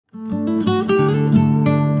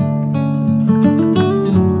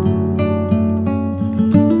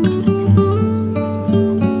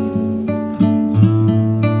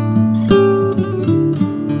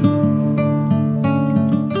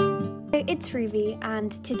Ruby,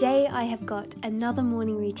 and today I have got another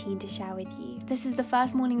morning routine to share with you. This is the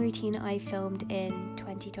first morning routine I filmed in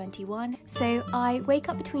 2021. So I wake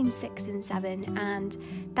up between 6 and 7, and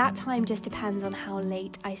that time just depends on how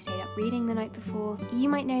late I stayed up reading the night before. You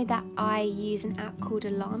might know that I use an app called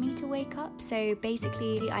Alarmy to wake up. So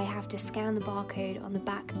basically I have to scan the barcode on the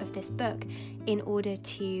back of this book in order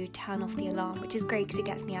to turn off the alarm, which is great because it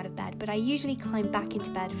gets me out of bed. But I usually climb back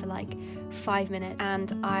into bed for like 5 minutes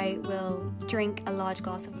and I will drink a large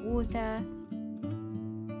glass of water.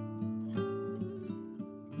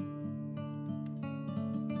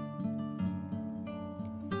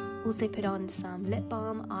 Also put on some lip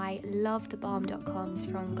balm. I love the balm.coms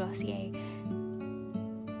from Glossier.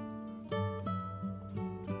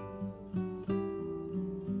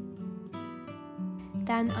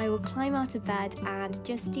 Then I will climb out of bed and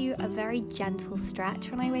just do a very gentle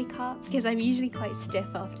stretch when I wake up because I'm usually quite stiff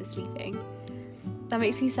after sleeping. That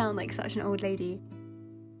makes me sound like such an old lady.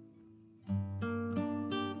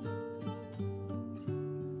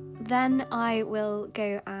 Then I will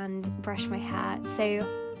go and brush my hair. So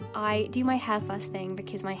I do my hair first thing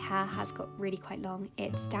because my hair has got really quite long.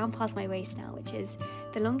 It's down past my waist now, which is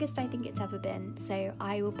the longest I think it's ever been. So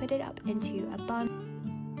I will put it up into a bun.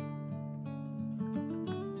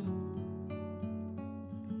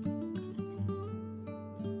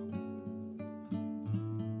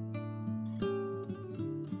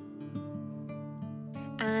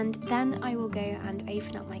 And then I will go and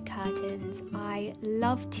open up my curtains. I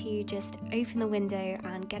love to just open the window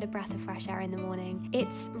and get a breath of fresh air in the morning.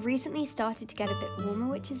 It's recently started to get a bit warmer,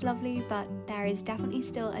 which is lovely, but there is definitely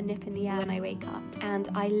still a nip in the air when I wake up. And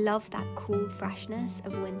I love that cool freshness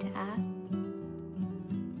of winter air.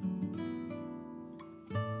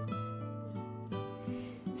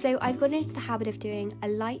 So I've got into the habit of doing a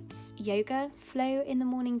light yoga flow in the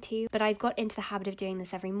morning too, but I've got into the habit of doing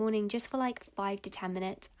this every morning just for like 5 to 10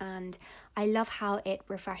 minutes, and I love how it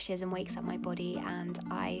refreshes and wakes up my body, and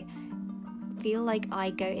I feel like I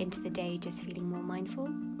go into the day just feeling more mindful.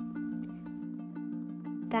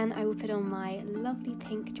 Then I will put on my lovely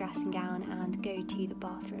pink dressing gown and go to the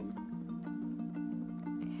bathroom.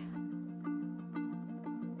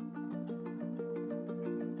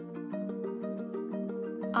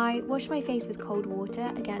 I wash my face with cold water,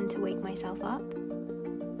 again to wake myself up.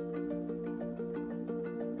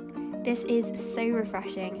 This is so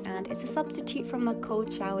refreshing, and it's a substitute from the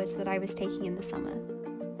cold showers that I was taking in the summer.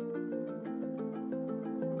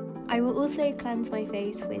 I will also cleanse my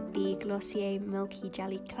face with the Glossier Milky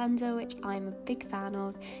Jelly Cleanser, which I'm a big fan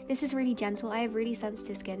of. This is really gentle. I have really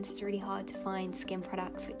sensitive skin, so it's really hard to find skin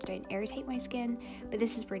products which don't irritate my skin, but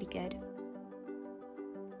this is pretty good.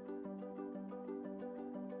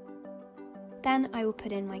 Then I will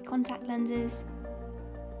put in my contact lenses.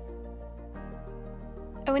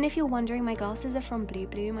 Oh, and if you're wondering, my glasses are from Blue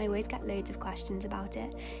Bloom. I always get loads of questions about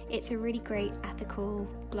it. It's a really great ethical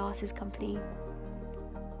glasses company.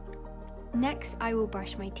 Next, I will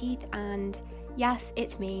brush my teeth, and yes,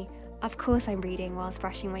 it's me. Of course I'm reading whilst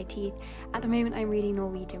brushing my teeth. At the moment I'm reading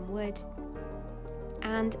Norwegian Wood.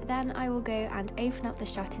 And then I will go and open up the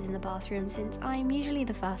shutters in the bathroom since I'm usually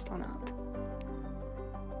the first one up.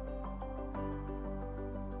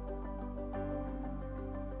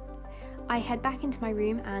 I head back into my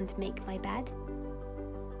room and make my bed.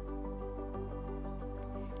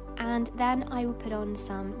 And then I will put on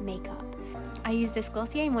some makeup. I use this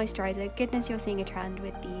Glossier moisturiser. Goodness, you're seeing a trend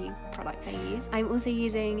with the products I use. I'm also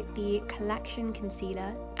using the Collection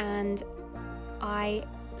Concealer, and I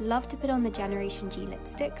love to put on the Generation G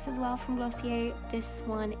lipsticks as well from Glossier. This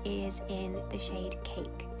one is in the shade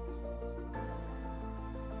Cake.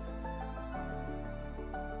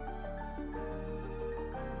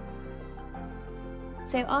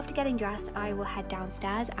 So after getting dressed, I will head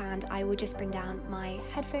downstairs and I will just bring down my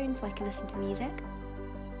headphones so I can listen to music.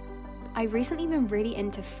 I've recently been really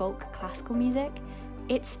into folk classical music.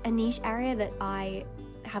 It's a niche area that I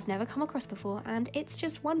have never come across before, and it's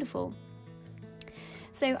just wonderful.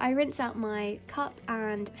 So I rinse out my cup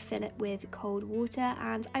and fill it with cold water,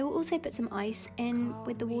 and I will also put some ice in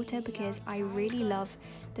with the water because I really love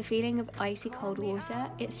the feeling of icy cold water.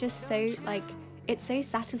 It's just so it's so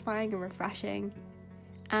satisfying and refreshing.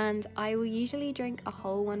 And I will usually drink a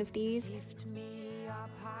whole one of these.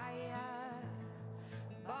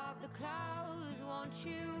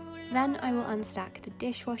 Then I will unstack the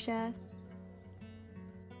dishwasher.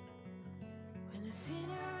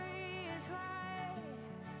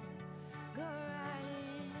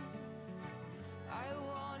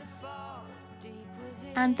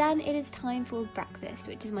 And then it is time for breakfast,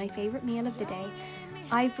 which is my favourite meal of the day.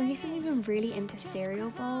 I've recently been really into cereal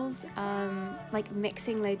bowls, like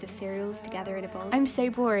mixing loads of cereals together in a bowl. I'm so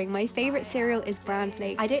boring. My favourite cereal is bran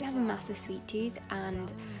flakes. I don't have a massive sweet tooth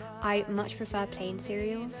and I much prefer plain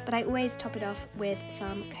cereals, but I always top it off with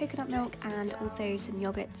some coconut milk and also some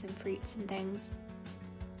yogurts and fruits and things.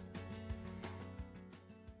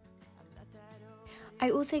 I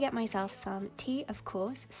also get myself some tea, of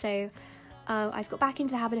course, so I've got back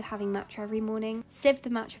into the habit of having matcha every morning. Sieve the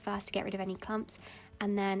matcha first to get rid of any clumps,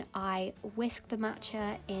 and then I whisk the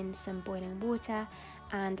matcha in some boiling water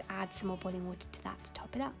and add some more boiling water to that to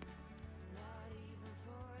top it up.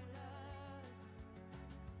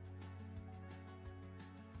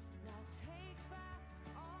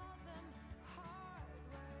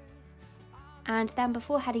 And then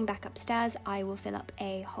before heading back upstairs, I will fill up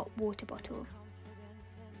a hot water bottle.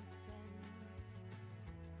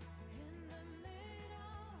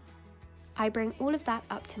 I bring all of that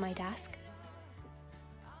up to my desk,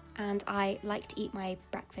 and I like to eat my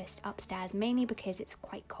breakfast upstairs, mainly because it's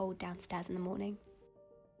quite cold downstairs in the morning.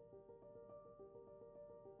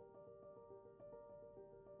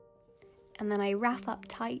 And then I wrap up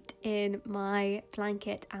tight in my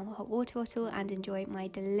blanket and hot water bottle and enjoy my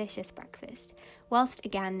delicious breakfast, whilst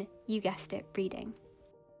again, you guessed it, reading.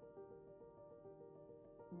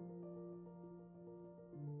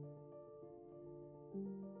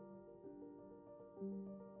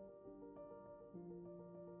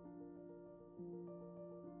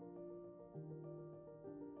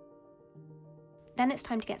 Then it's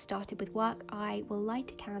time to get started with work. I will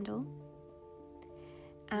light a candle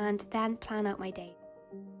and then plan out my day.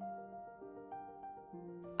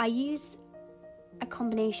 I use a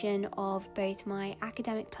combination of both my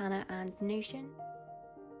academic planner and Notion.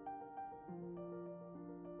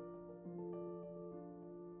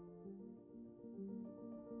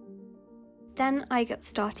 Then I get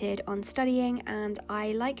started on studying, and I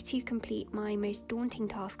like to complete my most daunting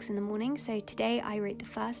tasks in the morning. So today I wrote the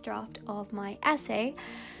first draft of my essay,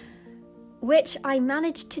 which I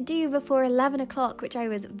managed to do before 11 o'clock, which I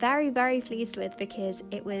was very, very pleased with because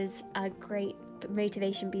it was a great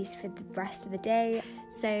motivation boost for the rest of the day.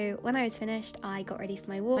 So when I was finished, I got ready for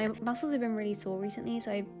my walk. My muscles have been really sore recently,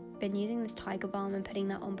 so I've been using this Tiger Balm and putting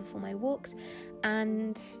that on before my walks,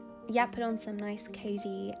 and yeah, put on some nice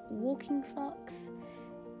cozy walking socks,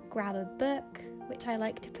 grab a book, which I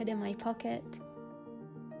like to put in my pocket.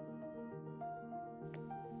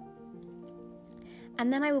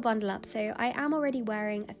 And then I will bundle up. So I am already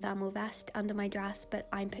wearing a thermal vest under my dress, but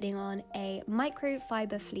I'm putting on a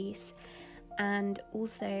microfiber fleece and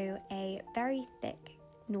also a very thick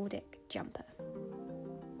Nordic jumper.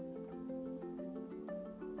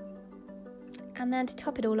 And then to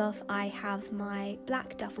top it all off, I have my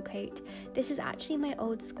black duffel coat. This is actually my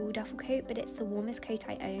old school duffel coat, but it's the warmest coat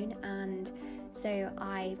I own, and so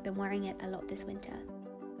I've been wearing it a lot this winter.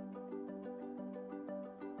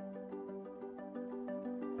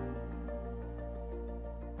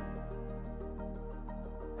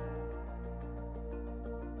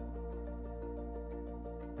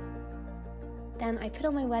 Then I put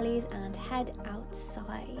on my wellies and head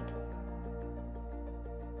outside.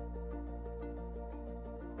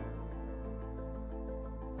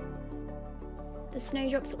 The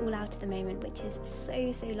snowdrops are all out at the moment, which is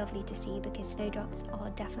so lovely to see because snowdrops are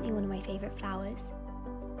definitely one of my favourite flowers.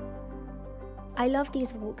 I love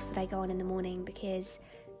these walks that I go on in the morning because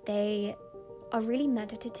they are really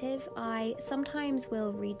meditative. I sometimes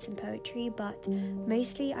will read some poetry, but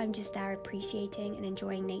mostly I'm just there appreciating and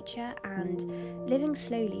enjoying nature and living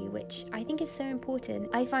slowly, which I think is so important.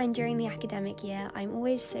 I find during the academic year I'm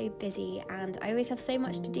always so busy and I always have so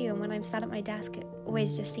much to do, and when I'm sat at my desk it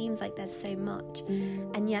always just seems like there's so much,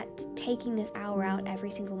 and yet taking this hour out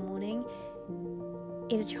every single morning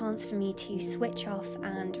is a chance for me to switch off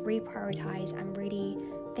and reprioritize and really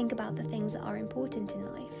think about the things that are important in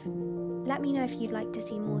life. Let me know if you'd like to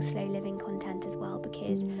see more slow living content as well,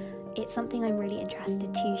 because it's something I'm really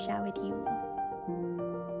interested to share with you more.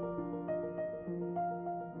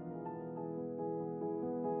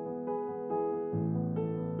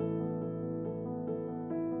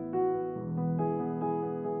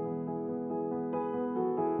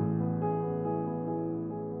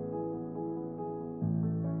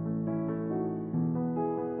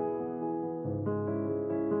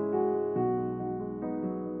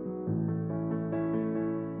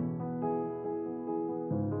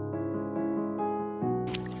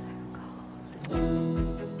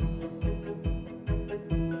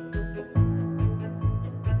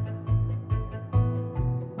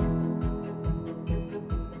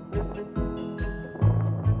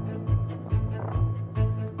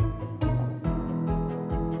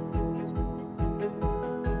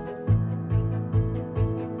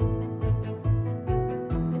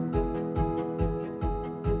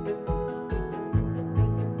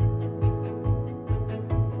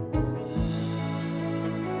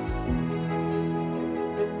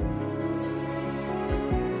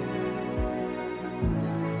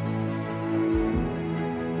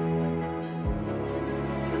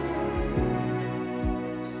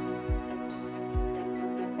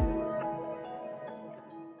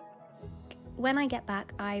 when I get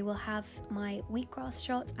back, I will have my wheatgrass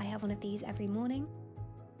shot. I have one of these every morning.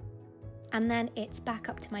 And then it's back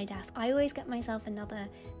up to my desk. I always get myself another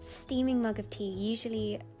steaming mug of tea,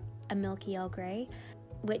 usually a milky Earl Grey,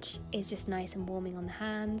 which is just nice and warming on the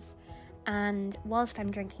hands. And whilst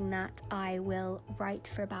I'm drinking that, I will write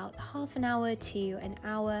for about half an hour to an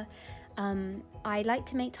hour. I like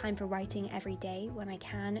to make time for writing every day when I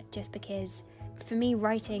can, just because for me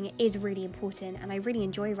writing is really important and I really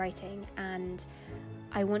enjoy writing, and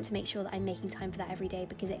I want to make sure that I'm making time for that every day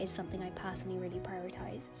because it is something I personally really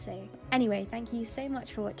prioritize. So anyway, thank you so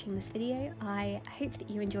much for watching this video. I hope that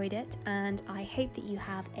you enjoyed it, and I hope that you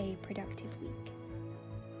have a productive week.